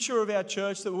future of our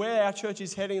church, that where our church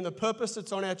is heading and the purpose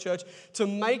that's on our church, to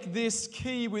make this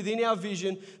key within our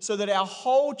vision so that our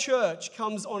whole church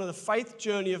comes on the faith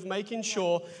journey of making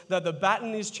sure that the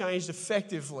baton is changed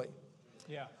effectively.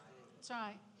 That's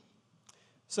right.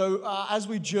 So as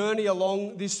we journey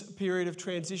along this period of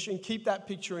transition, keep that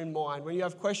picture in mind. When you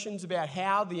have questions about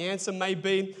how, the answer may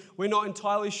be, we're not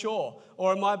entirely sure.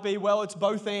 Or it might be, well, it's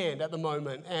both and at the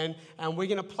moment. And we're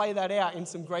going to play that out in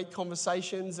some great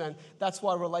conversations, and that's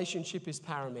why relationship is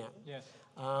paramount.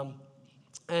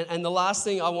 And the last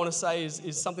thing I want to say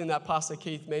is something that Pastor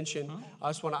Keith mentioned. I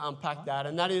just want to unpack that,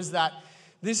 and that is that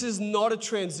this is not a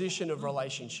transition of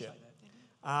relationship.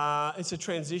 It's a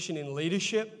transition in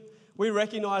leadership. We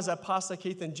recognize that Pastor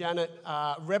Keith and Janet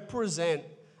represent,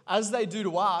 as they do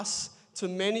to us, to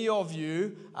many of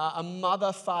you, a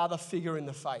mother, father figure in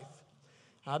the faith.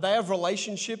 They have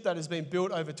relationship that has been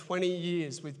built over 20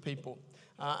 years with people.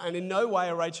 And in no way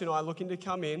are Rachel and I looking to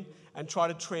come in and try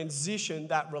to transition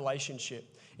that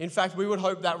relationship. In fact, we would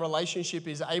hope that relationship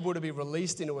is able to be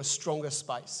released into a stronger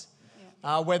space.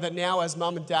 Whether now as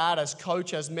mum and dad, as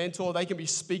coach, as mentor, they can be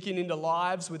speaking into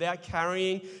lives without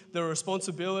carrying the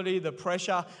responsibility, the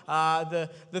pressure, the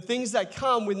things that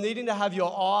come with needing to have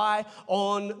your eye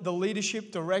on the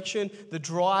leadership, direction, the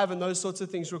drive, and those sorts of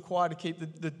things required to keep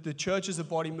the church as a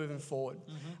body moving forward.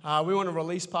 We want to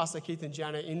release Pastor Keith and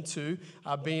Janet into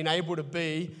being able to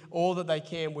be all that they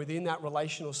can within that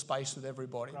relational space with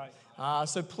everybody. Right.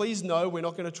 So please know we're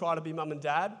not going to try to be mum and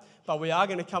dad, but we are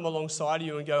going to come alongside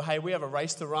you and go, hey, we have a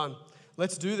race to run.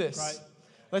 Let's do this. Right.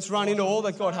 Let's run into all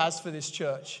that God has for this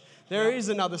church. There is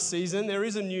another season. There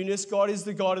is a newness. God is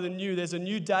the God of the new. There's a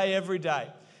new day every day.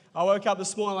 I woke up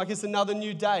this morning like it's another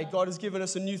new day. God has given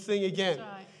us a new thing again.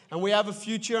 Right. And we have a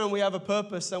future and we have a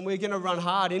purpose, and we're going to run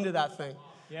hard into that thing.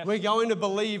 Yes. We're going to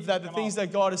believe that the things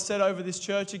that God has said over this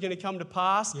church are going to come to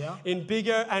pass in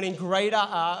bigger and in greater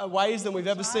ways than we've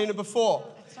ever seen it before.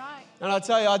 That's right. And I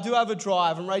tell you, I do have a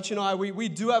drive, and Rachel and I, we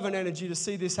do have an energy to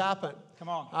see this happen. Come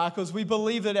on. Because we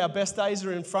believe that our best days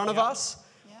are in front of us.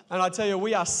 And I tell you,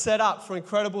 we are set up for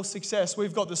incredible success.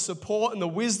 We've got the support and the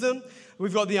wisdom.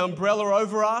 We've got the umbrella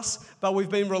over us, but we've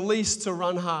been released to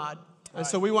run hard. And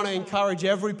so we want to encourage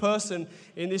every person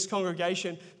in this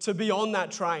congregation to be on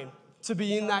that train, to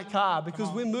be in that car, because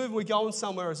we're going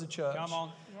somewhere as a church. Come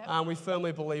on. Yep. We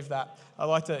firmly believe that. I'd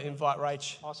like to invite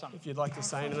Rach, if you'd like to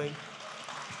say anything.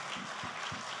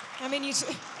 I mean,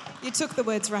 you took the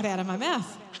words right out of my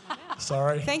mouth.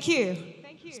 Sorry. Thank you.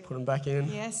 Just put them back in.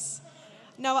 Yes.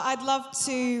 No, I'd love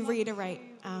to reiterate.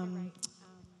 No,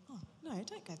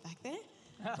 don't go back there.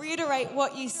 Reiterate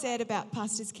what you said about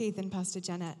Pastors Keith and Pastor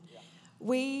Janet.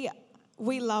 We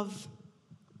love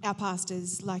our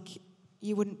pastors like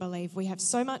you wouldn't believe. We have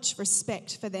so much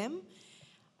respect for them,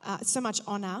 so much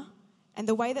honour, and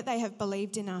the way that they have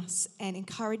believed in us and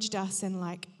encouraged us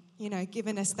and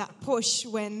given us that push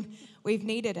when we've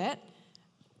needed it.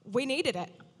 We needed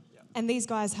it. And these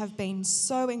guys have been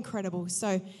so incredible.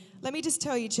 So let me just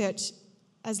tell you, church,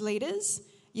 as leaders,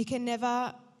 you can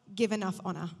never give enough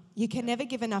honour. You can never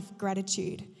give enough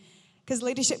gratitude, because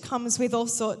leadership comes with all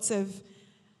sorts of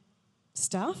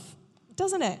stuff,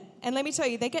 doesn't it? And let me tell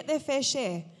you, they get their fair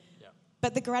share.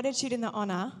 But the gratitude and the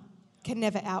honour can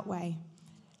never outweigh.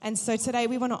 And so today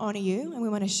we want to honour you, and we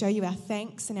want to show you our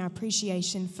thanks and our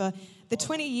appreciation for the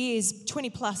 20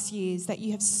 plus years that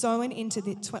you have sown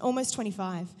into almost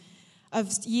 25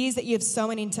 of years that you have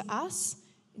sown into us,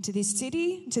 into this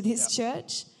city, into this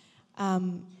church.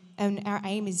 And our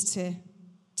aim is to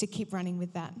keep running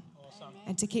with that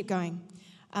and to keep going.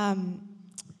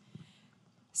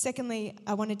 Secondly,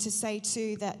 I wanted to say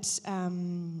too that,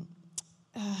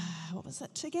 what was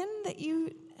that again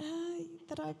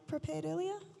that I prepared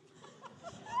earlier?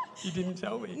 You didn't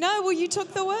tell me. No, well, you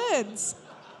took the words.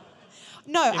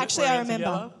 No, actually, I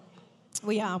remember.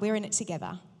 We're in it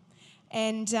together.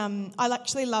 And I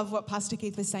actually love what Pastor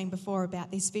Keith was saying before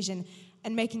about this vision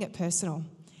and making it personal.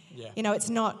 Yeah. You know, it's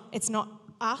not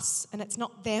us and it's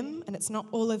not them and it's not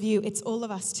all of you. It's all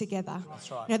of us together.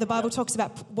 That's right. You know, the Bible talks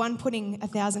about one putting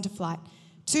 1,000 to flight,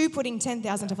 two putting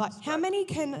 10,000 to flight. How many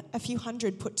can a few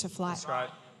hundred put to flight? That's right.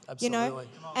 Absolutely. You know,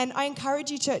 and I encourage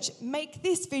you, church, make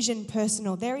this vision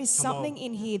personal. There is something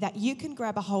in here that you can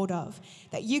grab a hold of,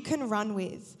 that you can run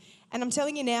with. And I'm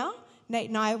telling you now, Nate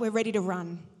and I, we're ready to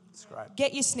run. That's great.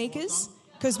 Get your sneakers,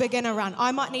 because we're going to run.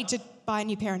 I might need to buy a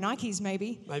new pair of Nikes,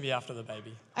 maybe. Maybe after the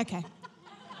baby. Okay.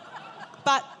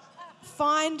 But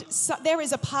there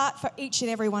is a part for each and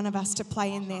every one of us to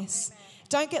play in this.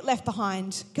 Don't get left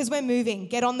behind, because we're moving.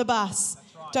 Get on the bus.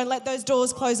 Don't let those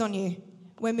doors close on you.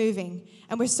 We're moving.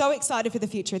 And we're so excited for the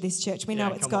future of this church. We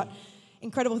know it's got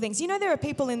incredible things. You know, there are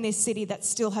people in this city that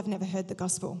still have never heard the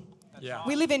gospel. Yeah.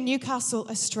 We live in Newcastle,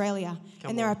 Australia,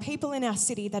 and there are people in our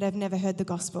city that have never heard the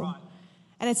gospel. Right.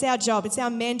 And it's our job, it's our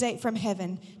mandate from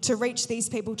heaven to reach these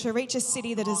people, to reach a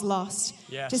city that is lost,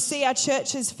 to see our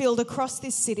churches filled across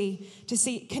this city, to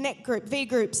see Connect Group, V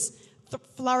Groups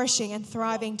flourishing and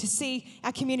thriving, to see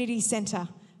our community centre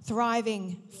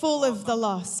thriving, full of the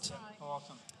lost.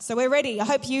 Awesome. So we're ready. I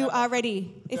hope you are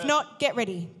ready. If not, get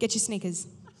ready. Get your sneakers.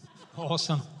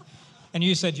 Awesome. And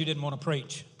you said you didn't want to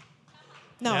preach.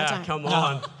 No, I don't. Come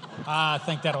on. No. I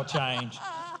think that'll change.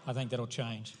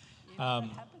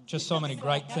 Just so many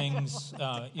great things.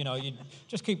 You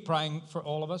just keep praying for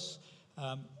all of us.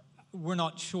 we're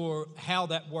not sure how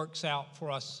that works out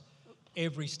for us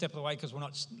every step of the way, because we're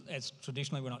not, as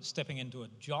traditionally, we're not stepping into a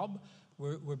job.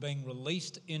 We're being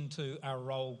released into our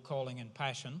role, calling, and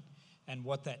passion, and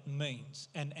what that means.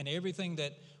 And everything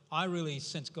that I really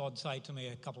sense God say to me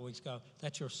a couple of weeks ago,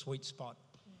 that's your sweet spot.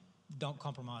 Don't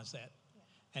compromise that.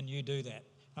 And you do that.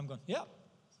 I'm going, yep,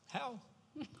 how?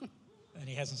 And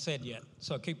he hasn't said yet.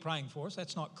 So keep praying for us.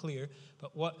 That's not clear.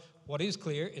 But what is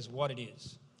clear is what it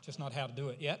is. Just not how to do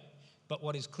it yet. But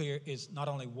what is clear is not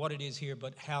only what it is here,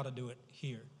 but how to do it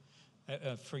here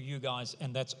for you guys.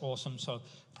 And that's awesome. So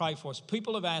pray for us.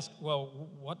 People have asked, well,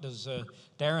 what does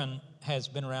Darren has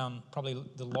been around probably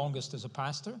the longest as a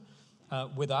pastor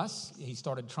with us. He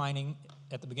started training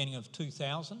at the beginning of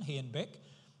 2000, he and Beck.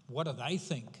 What do they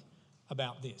think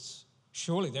about this?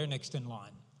 Surely they're next in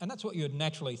line. And that's what you would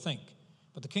naturally think.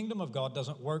 But the kingdom of God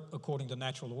doesn't work according to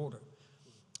natural order.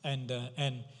 And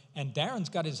Darren's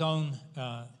got his own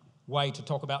way to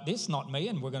talk about this, not me,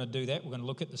 and we're going to do that. We're going to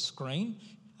look at the screen.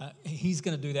 He's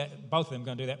going to do that. Both of them are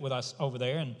going to do that with us over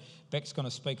there, and Beck's going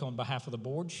to speak on behalf of the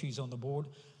board. She's on the board.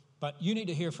 But you need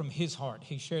to hear from his heart.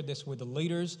 He shared this with the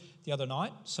leaders the other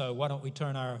night, so why don't we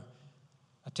turn our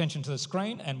attention to the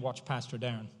screen and watch Pastor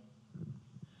Darren.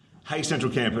 Hey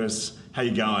Central Campus, how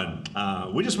you going?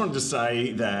 We just wanted to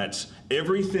say that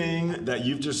everything that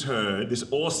you've just heard, this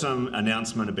awesome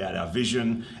announcement about our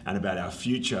vision and about our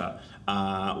future,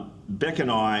 Beck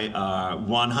and I are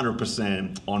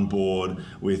 100% on board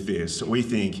with this. We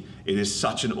think it is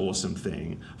such an awesome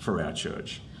thing for our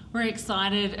church. We're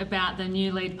excited about the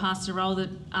new lead pastor role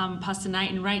that Pastor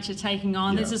Nate and Rach are taking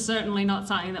on. Yeah. This is certainly not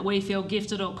something that we feel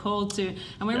gifted or called to,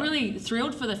 and we're really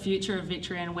thrilled for the future of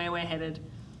Victory and where we're headed.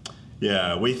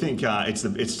 Yeah, we think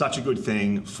it's such a good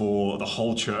thing for the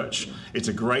whole church. It's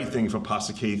a great thing for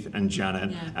Pastor Keith and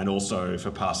Janet, and also for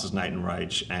Pastors Nate and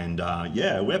Rach. And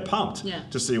we're pumped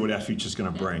to see what our future's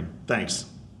going to bring. Thanks.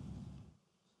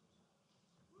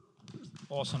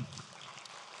 Awesome.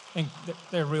 I think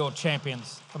they're real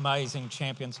champions, amazing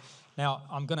champions. Now,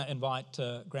 I'm going to invite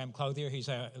Graham Clothier. He's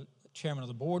our chairman of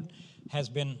the board, has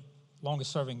been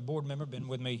longest serving board member, been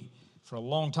with me for a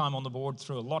long time on the board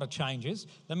through a lot of changes.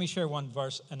 Let me share one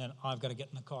verse and then I've got to get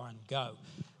in the car and go.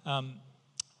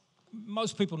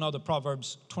 Most people know the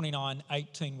Proverbs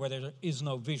 29:18, where there is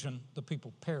no vision, the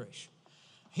people perish.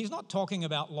 He's not talking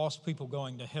about lost people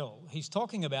going to hell. He's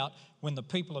talking about when the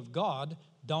people of God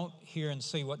don't hear and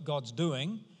see what God's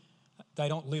doing, they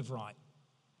don't live right.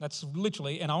 That's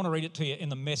literally, and I want to read it to you in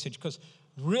the Message, because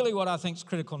really what I think is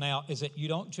critical now is that you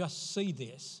don't just see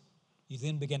this, you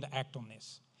then begin to act on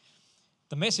this.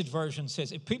 The Message version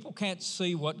says, if people can't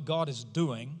see what God is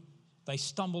doing, they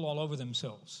stumble all over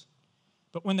themselves.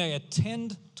 But when they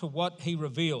attend to what he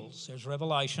reveals, there's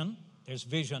revelation, there's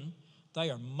vision, they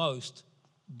are most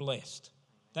blessed.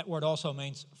 That word also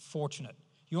means fortunate.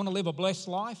 You want to live a blessed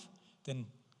life? Then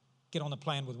get on the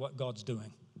plan with what God's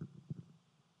doing.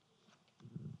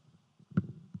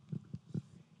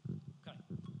 Okay.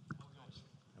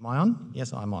 Am I on?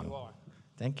 Yes, I'm on. You are.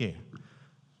 Thank you.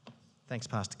 Thanks,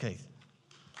 Pastor Keith.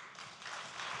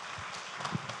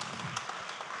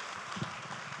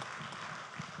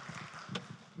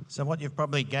 So what you've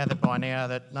probably gathered by now,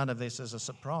 that none of this is a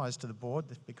surprise to the board,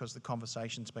 because the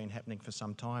conversation's been happening for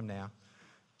some time now.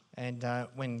 And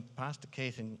when Pastor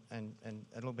Keith and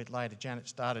a little bit later Janet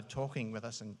started talking with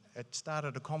us, and it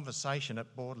started a conversation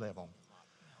at board level.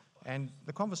 And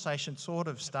the conversation sort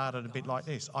of started a bit like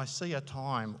this. I see a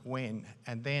time when,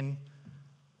 and then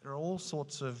there are all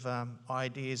sorts of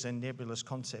ideas and nebulous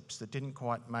concepts that didn't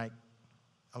quite make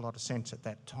a lot of sense at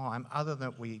that time, other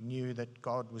than we knew that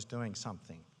God was doing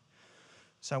something.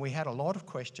 So we had a lot of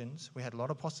questions, we had a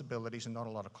lot of possibilities and not a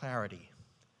lot of clarity.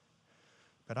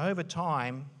 But over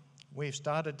time, we've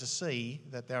started to see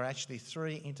that there are actually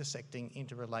three intersecting,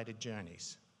 interrelated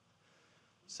journeys.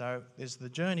 So there's the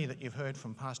journey that you've heard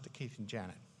from Pastor Keith and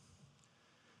Janet.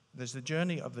 There's the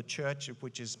journey of the church,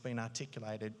 which has been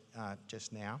articulated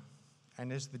just now. And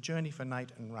there's the journey for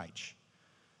Nate and Rach.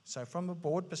 So from a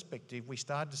board perspective, we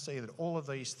started to see that all of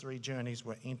these three journeys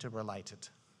were interrelated.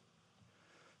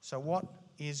 So what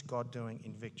is God doing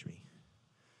in Victory?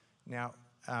 Now,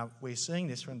 we're seeing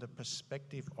this from the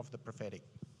perspective of the prophetic.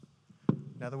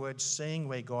 In other words, seeing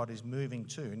where God is moving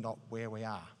to, not where we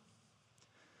are.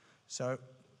 So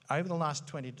over the last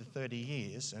 20 to 30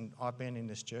 years, and I've been in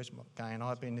this church, again,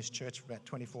 I've been in this church for about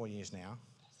 24 years now,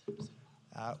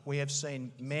 we have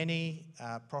seen many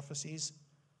prophecies.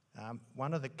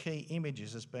 One of the key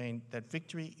images has been that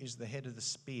Victory is the head of the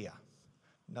spear.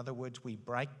 In other words, we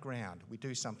break ground, we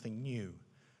do something new.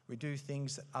 We do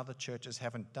things that other churches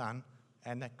haven't done,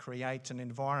 and that creates an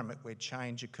environment where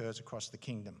change occurs across the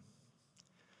kingdom.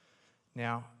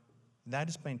 Now, that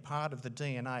has been part of the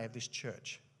DNA of this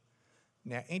church.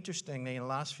 Now, interestingly, in the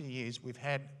last few years, we've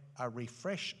had a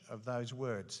refresh of those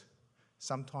words.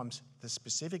 Sometimes the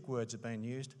specific words have been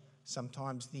used,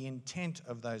 sometimes the intent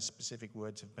of those specific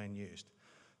words have been used.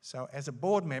 So as a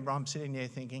board member, I'm sitting there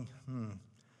thinking,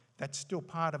 that's still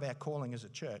part of our calling as a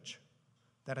church.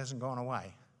 That hasn't gone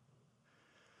away.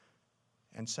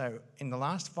 And so in the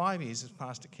last 5 years, as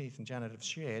Pastor Keith and Janet have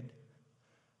shared,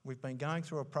 we've been going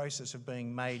through a process of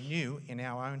being made new in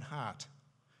our own heart.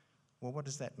 Well, what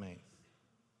does that mean?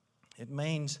 It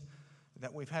means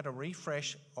that we've had a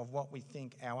refresh of what we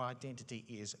think our identity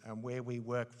is and where we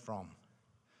work from.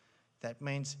 That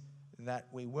means that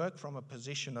we work from a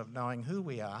position of knowing who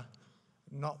we are,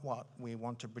 not what we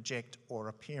want to project or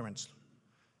appearance.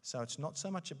 So it's not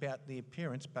so much about the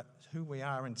appearance, but who we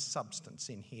are in substance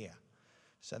in here.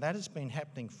 So that has been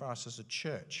happening for us as a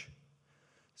church.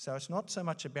 So it's not so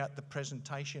much about the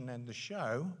presentation and the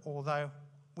show, although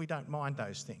we don't mind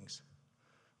those things.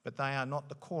 But they are not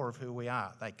the core of who we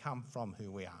are. They come from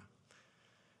who we are.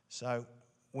 So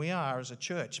we are, as a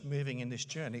church, moving in this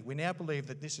journey. We now believe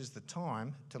that this is the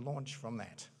time to launch from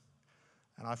that.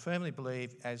 And I firmly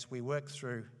believe as we work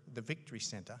through the Victory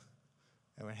Centre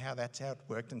and how that's how it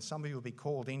worked, and some of you will be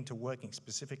called into working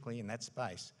specifically in that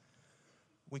space,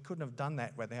 we couldn't have done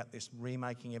that without this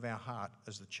remaking of our heart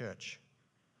as the church.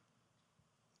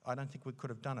 I don't think we could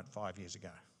have done it 5 years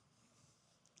ago.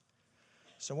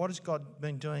 So what has God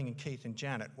been doing in Keith and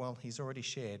Janet? Well, he's already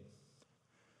shared.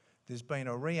 There's been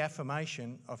a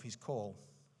reaffirmation of his call,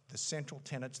 the central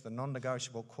tenets, the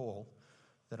non-negotiable call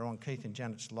that are on Keith and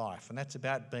Janet's life, and that's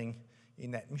about being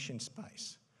in that mission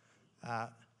space.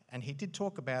 And he did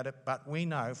talk about it, but we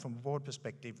know from a board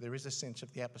perspective there is a sense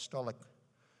of the apostolic.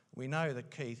 We know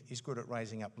that Keith is good at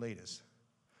raising up leaders.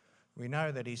 We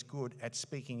know that he's good at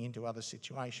speaking into other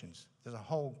situations. There's a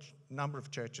whole number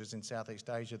of churches in Southeast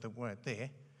Asia that weren't there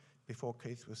before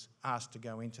Keith was asked to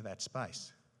go into that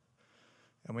space.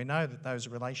 And we know that those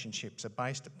relationships are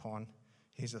based upon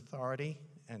his authority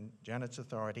and Janet's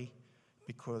authority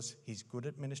because he's good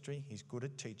at ministry, he's good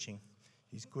at teaching,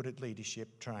 he's good at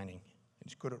leadership training,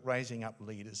 he's good at raising up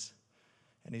leaders,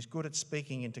 and he's good at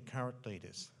speaking into current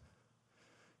leaders.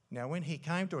 Now, when he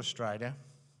came to Australia,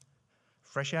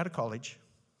 fresh out of college,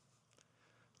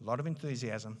 a lot of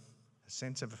enthusiasm, a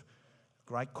sense of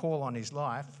great call on his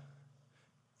life.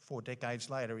 4 decades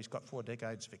later, he's got 4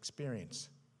 decades of experience.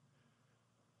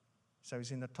 So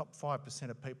he's in the top 5%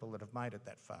 of people that have made it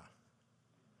that far.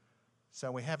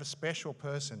 So we have a special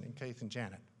person in Keith and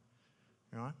Janet,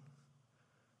 right?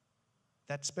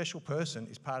 That special person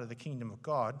is part of the kingdom of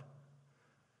God,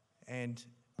 and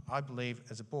I believe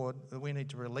as a board that we need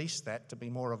to release that to be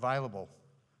more available,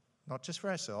 not just for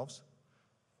ourselves,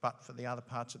 but for the other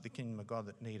parts of the kingdom of God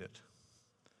that need it.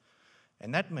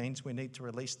 And that means we need to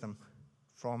release them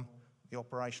from the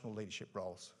operational leadership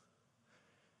roles.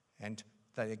 And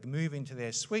they move into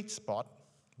their sweet spot,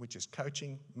 which is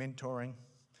coaching, mentoring,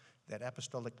 that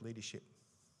apostolic leadership,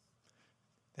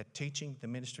 that teaching, the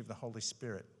ministry of the Holy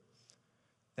Spirit.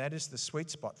 That is the sweet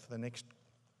spot for the next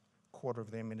quarter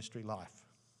of their ministry life.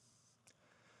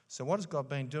 So what has God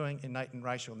been doing in Nate and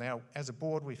Rachel? Now, as a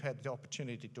board, we've had the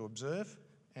opportunity to observe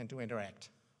and to interact.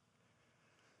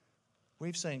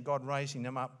 We've seen God raising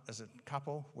them up as a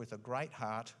couple with a great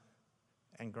heart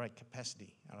and great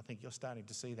capacity, and I think you're starting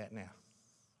to see that now.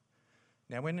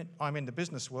 Now, when I'm in the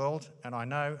business world, and I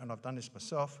know, and I've done this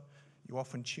myself, you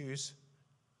often choose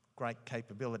great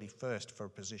capability first for a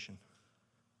position.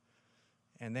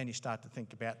 And then you start to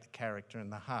think about the character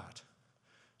and the heart.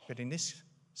 But in this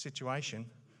situation,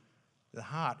 the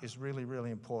heart is really,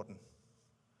 really important.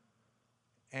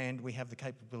 And we have the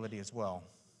capability as well.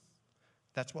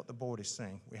 That's what the board is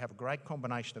seeing. We have a great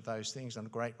combination of those things and a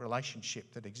great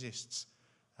relationship that exists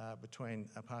between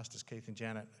Pastors Keith and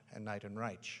Janet and Nate and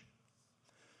Rach.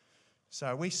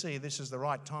 So we see this as the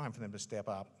right time for them to step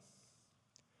up.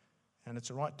 And it's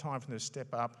the right time for them to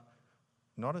step up,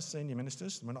 not as senior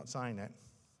ministers, we're not saying that,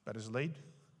 but as lead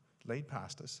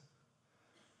pastors,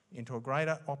 into a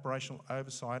greater operational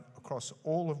oversight across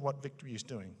all of what Victory is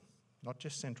doing, not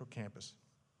just Central Campus.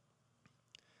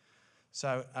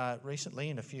 So recently,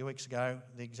 and a few weeks ago,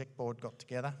 the exec board got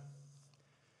together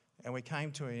and we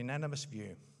came to a unanimous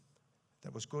view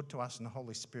that was good to us in the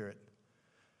Holy Spirit,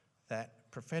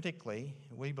 that prophetically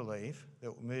we believe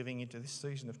that we're moving into this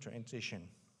season of transition.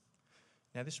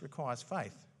 Now this requires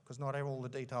faith because not all the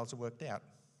details are worked out.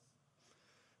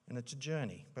 And it's a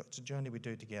journey, but it's a journey we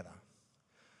do together.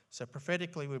 So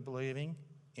prophetically we're believing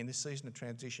in this season of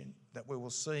transition that we will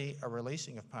see a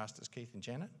releasing of Pastors Keith and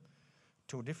Janet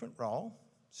to a different role,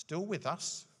 still with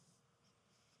us,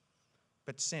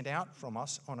 but sent out from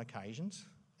us on occasions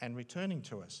and returning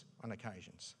to us on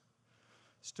occasions.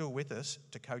 Still with us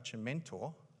to coach and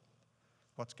mentor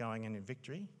what's going on in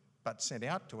Victory, but sent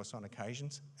out to us on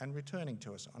occasions and returning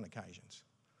to us on occasions.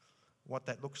 What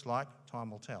that looks like,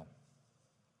 time will tell.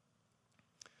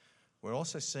 We're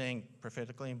also seeing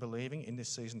prophetically and believing in this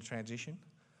season of transition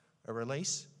a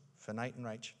release for Nate and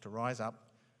Rach to rise up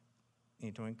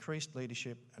into increased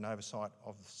leadership and oversight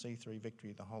of the C3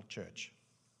 Victory, the whole church.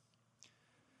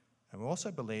 And we're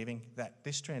also believing that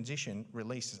this transition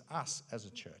releases us as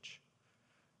a church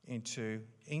into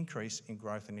increase in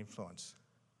growth and influence.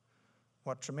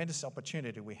 What tremendous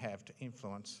opportunity we have to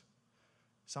influence.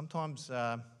 Sometimes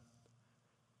the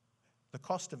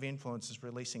cost of influence is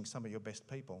releasing some of your best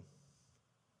people.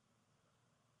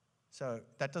 So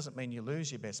that doesn't mean you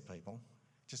lose your best people.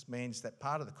 It just means that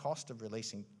part of the cost of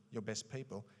releasing your best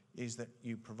people is that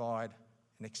you provide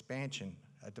an expansion,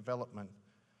 a development,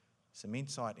 some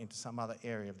insight into some other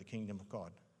area of the kingdom of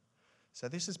God. So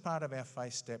this is part of our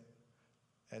faith step.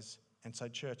 And so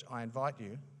church, I invite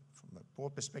you, from a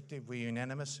board perspective, we're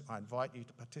unanimous, I invite you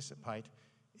to participate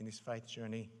in this faith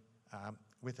journey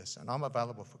with us. And I'm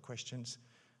available for questions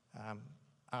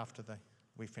after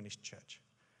we finish church.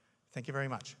 Thank you very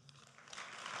much.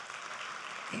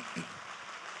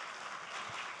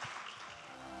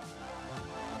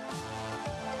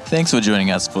 Thanks for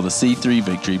joining us for the C3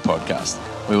 Victory podcast.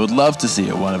 We would love to see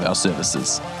you at one of our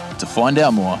services. To find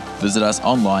out more, visit us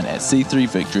online at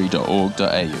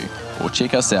c3victory.org.au or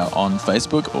check us out on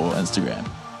Facebook or Instagram.